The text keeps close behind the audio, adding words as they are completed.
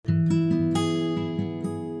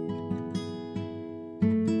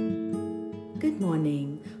Good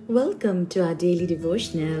morning. Welcome to our daily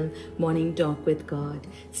devotional morning talk with God.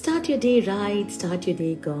 Start your day right, start your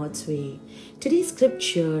day God's way. Today's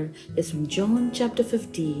scripture is from John chapter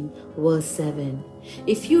 15, verse 7.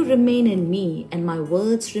 If you remain in me and my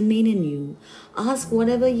words remain in you, ask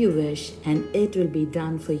whatever you wish and it will be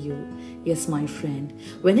done for you. Yes, my friend,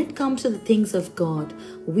 when it comes to the things of God,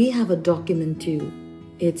 we have a document too.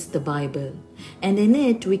 It's the Bible. And in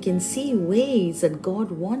it, we can see ways that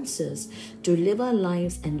God wants us to live our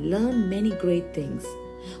lives and learn many great things.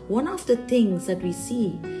 One of the things that we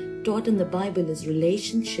see taught in the Bible is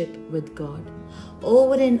relationship with God.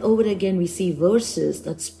 Over and over again, we see verses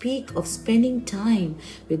that speak of spending time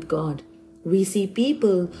with God. We see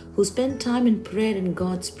people who spend time in prayer in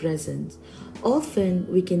God's presence. Often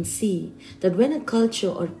we can see that when a culture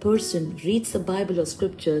or person reads the Bible or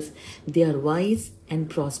scriptures, they are wise and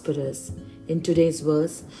prosperous. In today's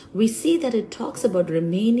verse, we see that it talks about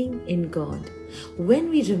remaining in God. When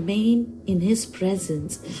we remain in His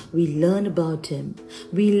presence, we learn about Him.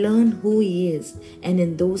 We learn who He is. And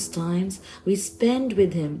in those times we spend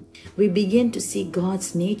with Him, we begin to see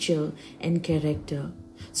God's nature and character.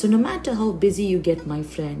 So no matter how busy you get, my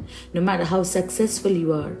friend, no matter how successful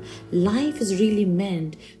you are, life is really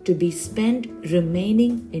meant to be spent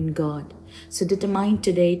remaining in God. So determine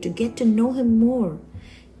today to get to know Him more.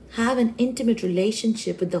 Have an intimate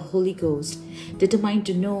relationship with the Holy Ghost. Determine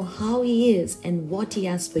to know how He is and what He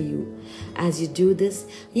has for you. As you do this,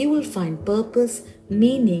 you will find purpose,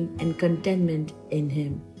 meaning, and contentment in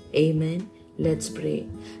Him. Amen. Let's pray.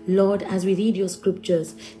 Lord, as we read your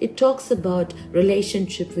scriptures, it talks about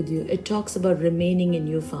relationship with you. It talks about remaining in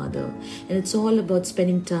you, Father. And it's all about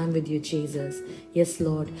spending time with you, Jesus. Yes,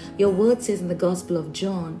 Lord. Your word says in the Gospel of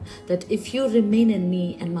John that if you remain in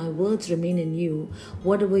me and my words remain in you,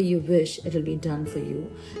 whatever you wish, it will be done for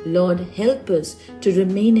you. Lord, help us to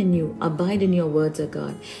remain in you, abide in your words, O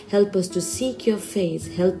God. Help us to seek your face.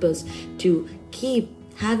 Help us to keep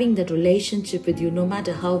having that relationship with you no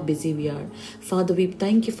matter how busy we are. Father, we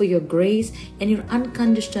thank you for your grace and your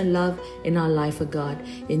unconditional love in our life, O God.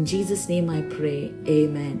 In Jesus' name I pray.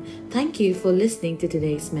 Amen. Thank you for listening to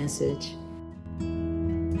today's message.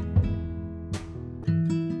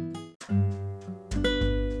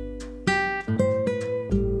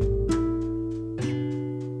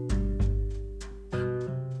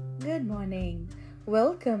 Good morning.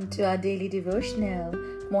 Welcome to our daily devotional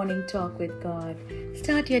morning talk with God.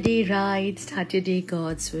 Start your day right, start your day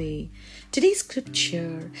God's way. Today's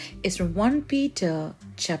scripture is from 1 Peter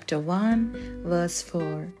chapter 1 verse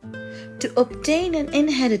 4. To obtain an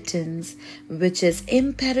inheritance which is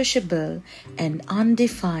imperishable and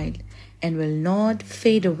undefiled and will not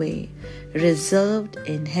fade away, reserved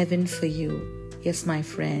in heaven for you. Yes, my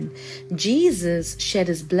friend, Jesus shed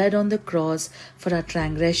His blood on the cross for our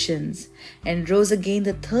transgressions and rose again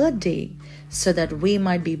the third day so that we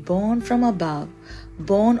might be born from above,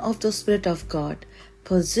 born of the Spirit of God,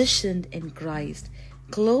 positioned in Christ,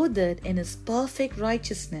 clothed in His perfect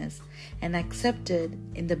righteousness, and accepted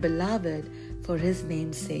in the Beloved for His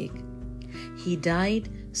name's sake. He died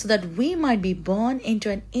so that we might be born into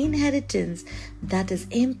an inheritance that is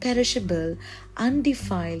imperishable,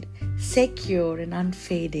 undefiled, secure, and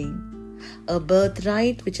unfading. A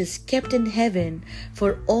birthright which is kept in heaven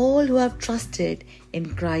for all who have trusted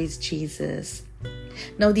in Christ Jesus.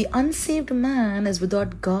 Now the unsaved man is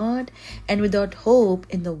without God and without hope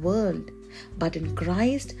in the world. But in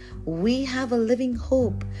Christ, we have a living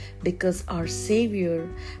hope because our Savior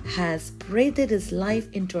has breathed His life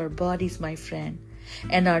into our bodies, my friend.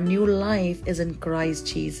 And our new life is in Christ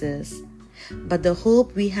Jesus. But the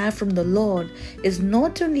hope we have from the Lord is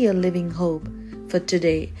not only a living hope for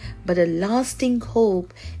today, but a lasting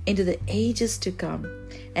hope into the ages to come.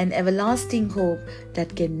 An everlasting hope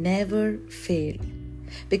that can never fail.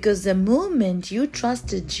 Because the moment you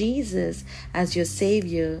trusted Jesus as your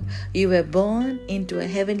Savior, you were born into a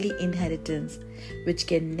heavenly inheritance which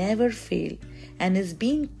can never fail and is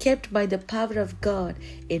being kept by the power of God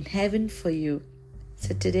in heaven for you.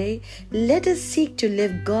 So today, let us seek to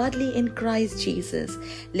live godly in Christ Jesus.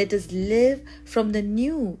 Let us live from the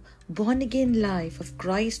new born-again life of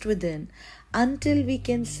Christ within until we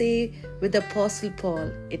can say with Apostle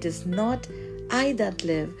Paul, it is not I that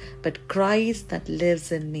live, but Christ that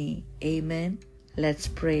lives in me. Amen. Let's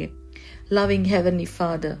pray. Loving Heavenly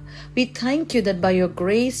Father, we thank you that by your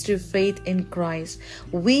grace through faith in Christ,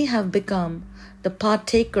 we have become the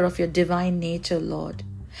partaker of your divine nature, Lord.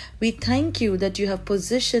 We thank you that you have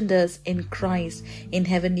positioned us in Christ in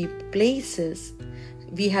heavenly places.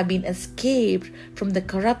 we have been escaped from the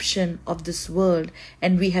corruption of this world,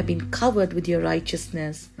 and we have been covered with your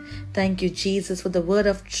righteousness. Thank you, Jesus, for the word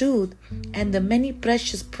of truth and the many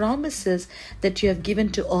precious promises that you have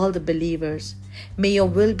given to all the believers. May your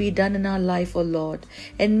will be done in our life, O Lord,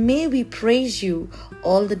 and may we praise you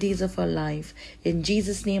all the days of our life. In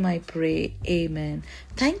Jesus' name I pray, amen.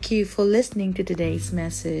 Thank you for listening to today's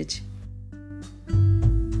message.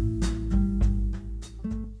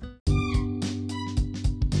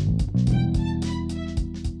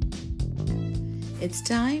 It's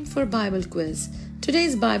time for Bible quiz.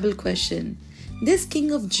 Today's Bible question. This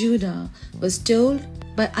king of Judah was told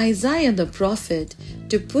by Isaiah the prophet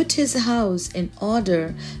to put his house in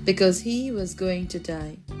order because he was going to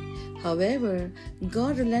die. However,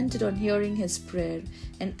 God relented on hearing his prayer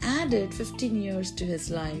and added 15 years to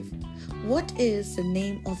his life. What is the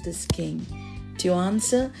name of this king? To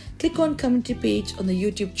answer, click on community page on the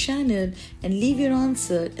YouTube channel and leave your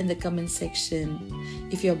answer in the comment section.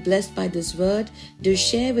 If you are blessed by this word, do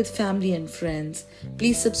share with family and friends.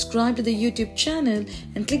 Please subscribe to the YouTube channel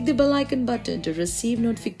and click the bell icon button to receive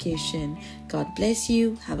notification. God bless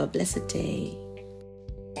you. Have a blessed day.